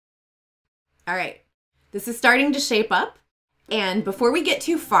All right, this is starting to shape up. And before we get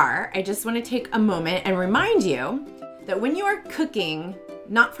too far, I just want to take a moment and remind you that when you are cooking,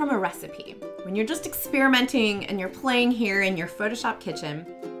 not from a recipe, when you're just experimenting and you're playing here in your Photoshop kitchen,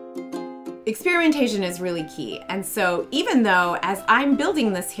 experimentation is really key. And so even though as I'm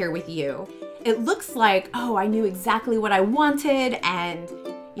building this here with you, it looks like, oh, I knew exactly what I wanted and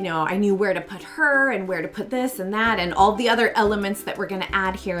you know, I knew where to put her and where to put this and that and all the other elements that we're gonna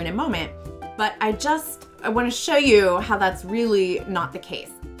add here in a moment. But I want to show you how that's really not the case.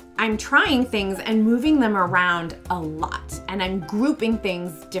 I'm trying things and moving them around a lot, and I'm grouping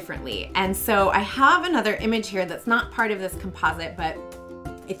things differently. And so I have another image here that's not part of this composite, but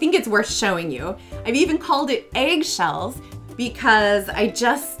I think it's worth showing you. I've even called it eggshells because I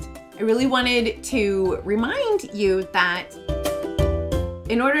really wanted to remind you that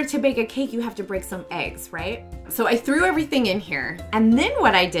in order to bake a cake, you have to break some eggs, right? So I threw everything in here. And then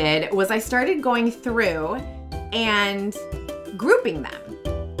what I did was I started going through and grouping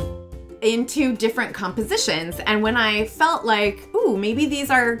them into different compositions. And when I felt like, ooh, maybe these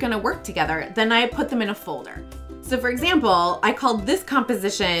are gonna work together, then I put them in a folder. So for example, I called this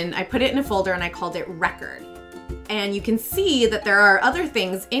composition, I put it in a folder and I called it record. And you can see that there are other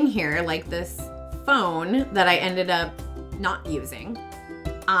things in here, like this phone that I ended up not using.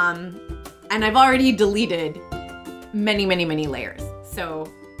 And I've already deleted many, many, many layers. So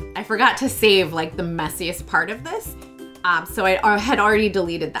I forgot to save like the messiest part of this. So I had already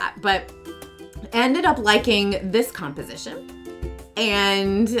deleted that, but I ended up liking this composition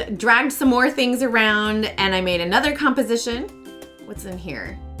and dragged some more things around and I made another composition. What's in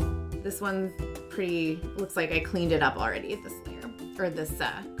here? This one's looks like I cleaned it up already, this layer, or this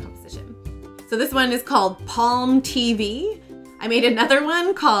composition. So this one is called Palm TV. I made another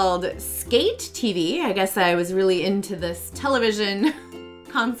one called Skate TV. I guess I was really into this television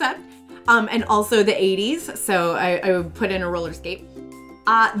concept. And also the 80s, so I would put in a roller skate.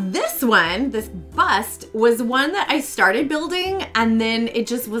 This one, this bust, was one that I started building and then it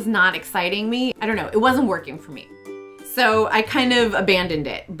just was not exciting me. I don't know, it wasn't working for me. So I kind of abandoned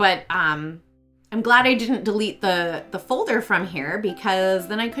it, but I'm glad I didn't delete the folder from here because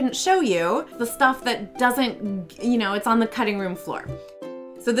then I couldn't show you the stuff that doesn't, you know, it's on the cutting room floor.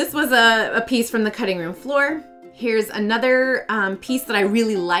 So this was a piece from the cutting room floor. Here's another piece that I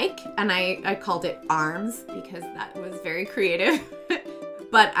really like, and I called it Arms because that was very creative.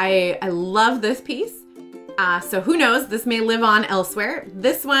 But I love this piece. So who knows, this may live on elsewhere.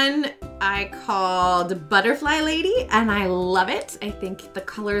 This one I called Butterfly Lady, and I love it. I think the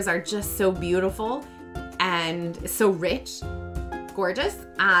colors are just so beautiful and so rich, gorgeous.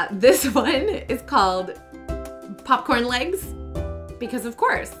 This one is called Popcorn Legs because of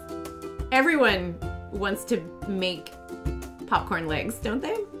course, everyone wants to make popcorn legs, don't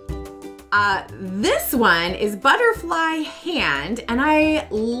they? This one is Butterfly Hand, and I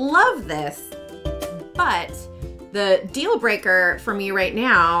love this, but the deal breaker for me right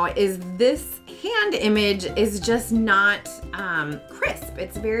now is this hand image is just not crisp.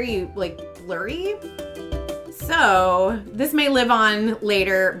 It's very like blurry. So this may live on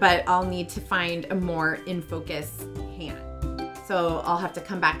later, but I'll need to find a more in focus hand. So I'll have to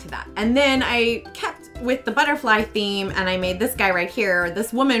come back to that. And then I kept with the butterfly theme and I made this guy right here, or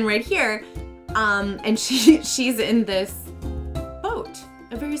this woman right here. And she's in this boat,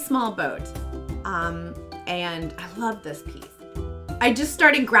 a very small boat. And I love this piece. I just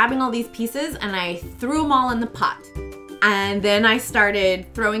started grabbing all these pieces and I threw them all in the pot. And then I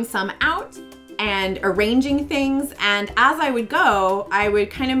started throwing some out and arranging things. And as I would go, I would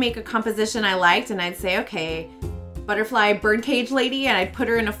kind of make a composition I liked and I'd say, okay, Butterfly Birdcage Lady, and I'd put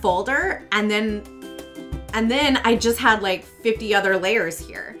her in a folder. And then I just had like 50 other layers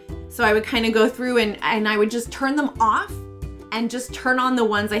here. So I would kind of go through and I would just turn them off and just turn on the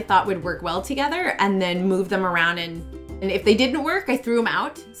ones I thought would work well together and then move them around. And if they didn't work, I threw them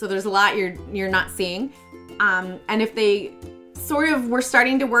out. So there's a lot you're not seeing. And if they sort of were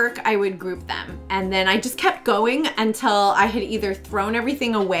starting to work, I would group them. And then I just kept going until I had either thrown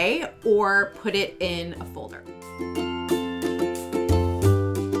everything away or put it in a folder.